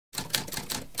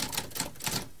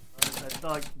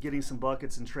getting some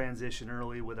buckets in transition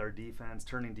early with our defense,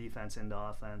 turning defense into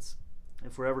offense.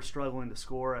 If we're ever struggling to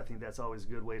score, I think that's always a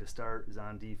good way to start, is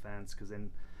on defense, because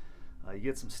then you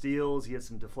get some steals, you get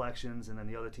some deflections, and then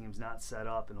the other team's not set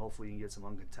up, and hopefully you can get some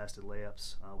uncontested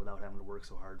layups without having to work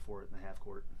so hard for it in the half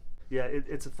court. Yeah,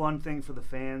 it's a fun thing for the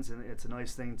fans, and it's a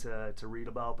nice thing to read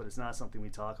about, but it's not something we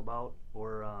talk about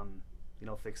or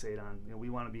fixate on. We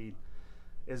want to be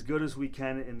as good as we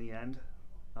can in the end,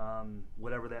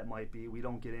 whatever that might be. We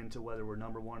don't get into whether we're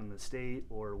number one in the state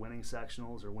or winning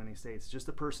sectionals or winning states. Just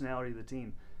the personality of the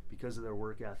team because of their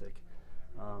work ethic.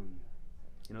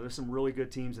 There's some really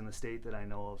good teams in the state that I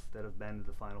know of that have been to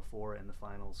the Final Four and the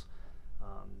finals.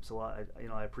 So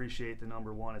I appreciate the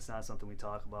number one. It's not something we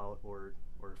talk about or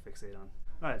fixate on.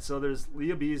 All right, so there's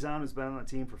Leah Bizon, who's been on the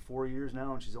team for 4 years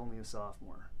now, and she's only a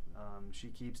sophomore. She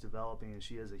keeps developing, and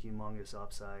she has a humongous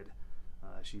upside.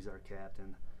 She's our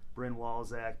captain. Bryn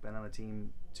Walzak, been on the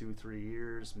team 2-3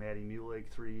 years. Maddie Mulig,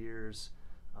 3 years.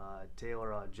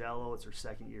 Taylor Jello, it's her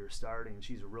 2nd year starting, and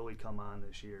she's really come on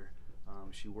this year.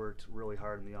 She worked really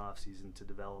hard in the offseason to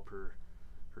develop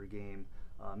her game.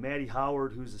 Maddie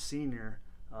Howard, who's a senior,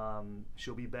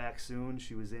 she'll be back soon.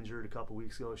 She was injured a couple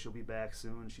weeks ago. She'll be back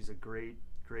soon. She's a great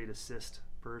assist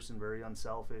person, very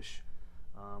unselfish,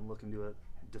 looking to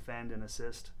defend and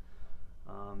assist.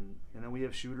 And then we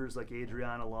have shooters like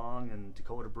Adriana Long and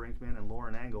Dakota Brinkman and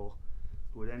Lauren Engel,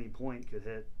 who at any point could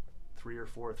hit 3 or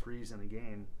 4 threes in a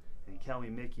game. And Kelly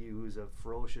Mickey, who's a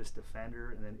ferocious defender,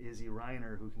 and then Izzy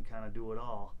Reiner, who can kind of do it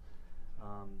all.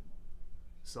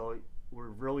 So we're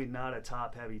really not a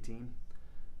top-heavy team.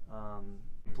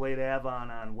 We played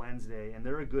Avon on Wednesday, and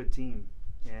they're a good team.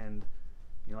 And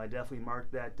I definitely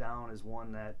marked that down as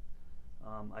one that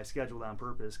I scheduled on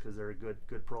purpose because they're a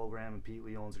good program, and Pete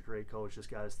Leon's a great coach.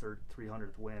 Just got his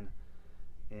 300th win.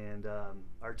 And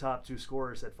our top 2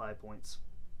 scorers had 5 points,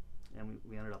 and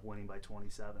we ended up winning by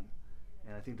 27.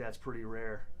 And I think that's pretty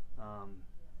rare.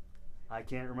 I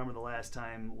can't remember the last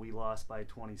time we lost by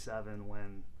 27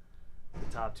 when the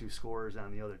top 2 scorers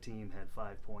on the other team had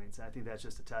 5 points. And I think that's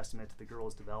just a testament to the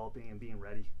girls developing and being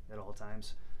ready at all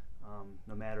times,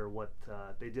 no matter what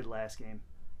they did last game.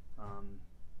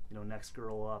 Next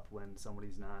girl up when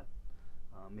somebody's not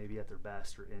maybe at their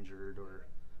best or injured or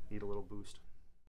need a little boost.